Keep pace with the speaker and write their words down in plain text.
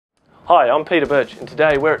Hi, I'm Peter Birch, and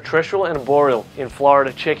today we're at Terrestrial and Arboreal in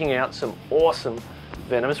Florida checking out some awesome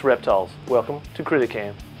venomous reptiles. Welcome to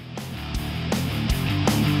CrittaCam.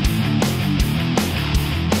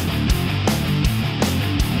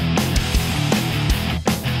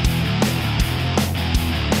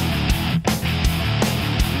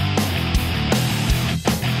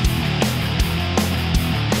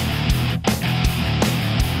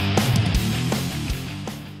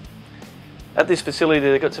 At this facility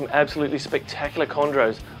they've got some absolutely spectacular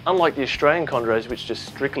chondros. Unlike the Australian chondros which just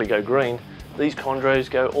strictly go green, these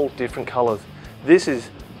chondros go all different colours. This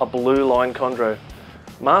is a blue line chondro.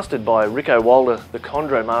 Mastered by Rico Walder, the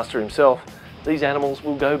chondro master himself, these animals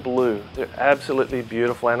will go blue. They're absolutely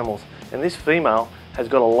beautiful animals. And this female has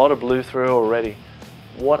got a lot of blue through her already.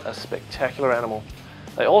 What a spectacular animal.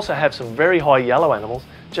 They also have some very high yellow animals,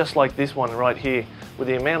 just like this one right here, with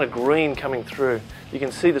the amount of green coming through. You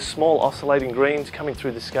can see the small oscillating greens coming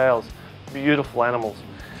through the scales. Beautiful animals.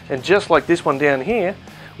 And just like this one down here,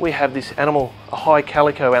 we have this animal, a high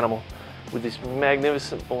calico animal, with this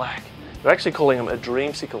magnificent black. They're actually calling him a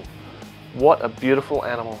dreamsicle. What a beautiful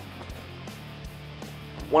animal.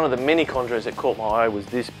 One of the many chondros that caught my eye was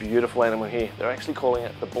this beautiful animal here. They're actually calling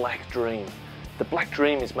it the Black Dream. The Black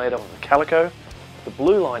Dream is made up of the calico, the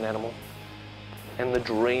blue line animal, and the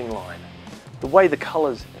dream line. The way the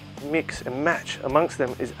colours mix and match amongst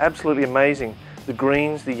them is absolutely amazing. The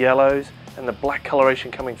greens, the yellows, and the black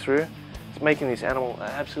coloration coming through, it's making this animal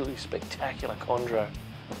an absolutely spectacular chondro.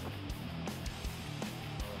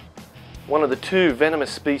 One of the two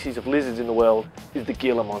venomous species of lizards in the world is the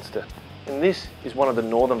Gila monster, and this is one of the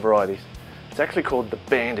northern varieties. It's actually called the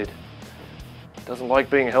banded. It doesn't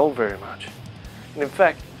like being held very much. And in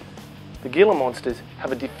fact, the Gila monsters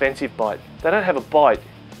have a defensive bite. They don't have a bite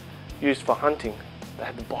used for hunting. They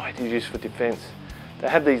have the bite used for defense. They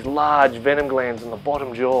have these large venom glands on the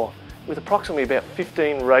bottom jaw with approximately about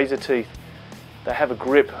 15 razor teeth. They have a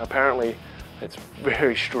grip, apparently, that's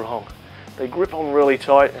very strong. They grip on really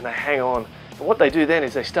tight and they hang on. And what they do then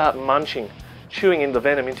is they start munching, chewing in the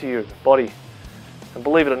venom into your body. And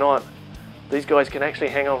believe it or not, these guys can actually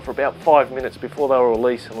hang on for about 5 minutes before they'll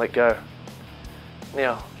release and let go.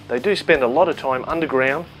 Now, they do spend a lot of time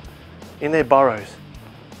underground in their burrows.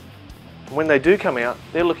 When they do come out,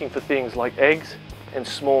 they're looking for things like eggs and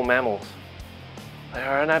small mammals. They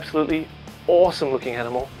are an absolutely awesome looking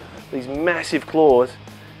animal, these massive claws,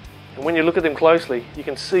 and when you look at them closely, you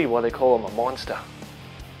can see why they call them a monster.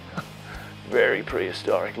 Very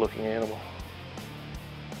prehistoric looking animal.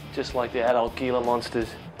 Just like the adult Gila monsters,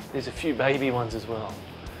 there's a few baby ones as well.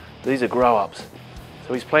 These are grow-ups.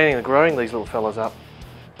 So he's planning on growing these little fellas up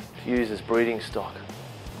to use as breeding stock.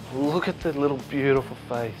 Look at the little beautiful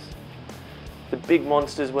face. The big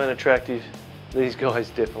monsters weren't attractive. These guys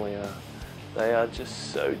definitely are. They are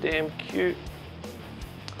just so damn cute.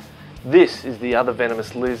 This is the other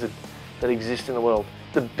venomous lizard that exists in the world,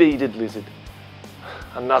 the beaded lizard.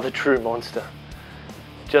 Another true monster.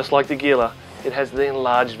 Just like the Gila, it has the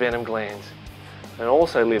enlarged venom glands and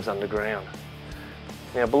also lives underground.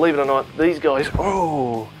 Now, believe it or not, these guys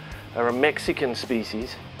are a Mexican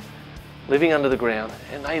species living under the ground,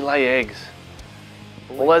 and they lay eggs.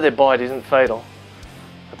 Although their bite isn't fatal,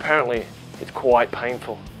 apparently it's quite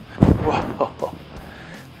painful. Whoa.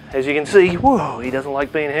 As you can see, whoa, he doesn't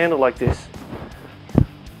like being handled like this.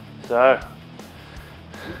 So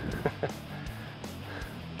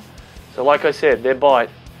like I said, their bite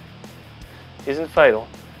isn't fatal,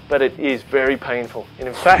 but it is very painful. And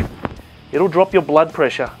in fact, it'll drop your blood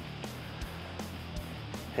pressure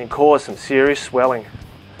and cause some serious swelling.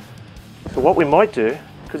 So what we might do,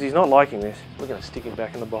 because he's not liking this, we're going to stick him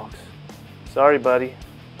back in the box. Sorry, buddy.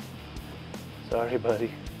 Sorry,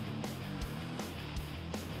 buddy.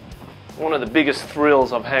 One of the biggest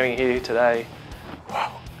thrills I'm having here today,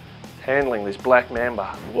 wow, is handling this Black Mamba.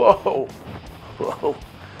 Whoa, whoa.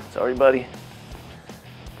 Sorry, buddy.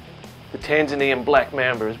 The Tanzanian Black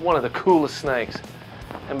Mamba is one of the coolest snakes,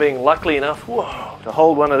 and being lucky enough, whoa, to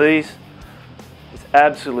hold one of these is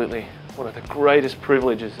absolutely one of the greatest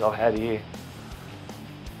privileges I've had here.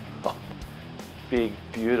 Oh, big,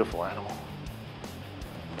 beautiful animal.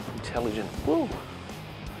 Intelligent. Woo.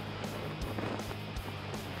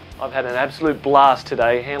 I've had an absolute blast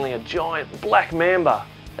today handling a giant Black Mamba.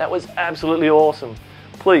 That was absolutely awesome.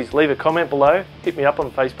 Please leave a comment below, hit me up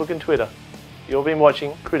on Facebook and Twitter. You've been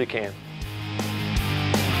watching CrittaCam.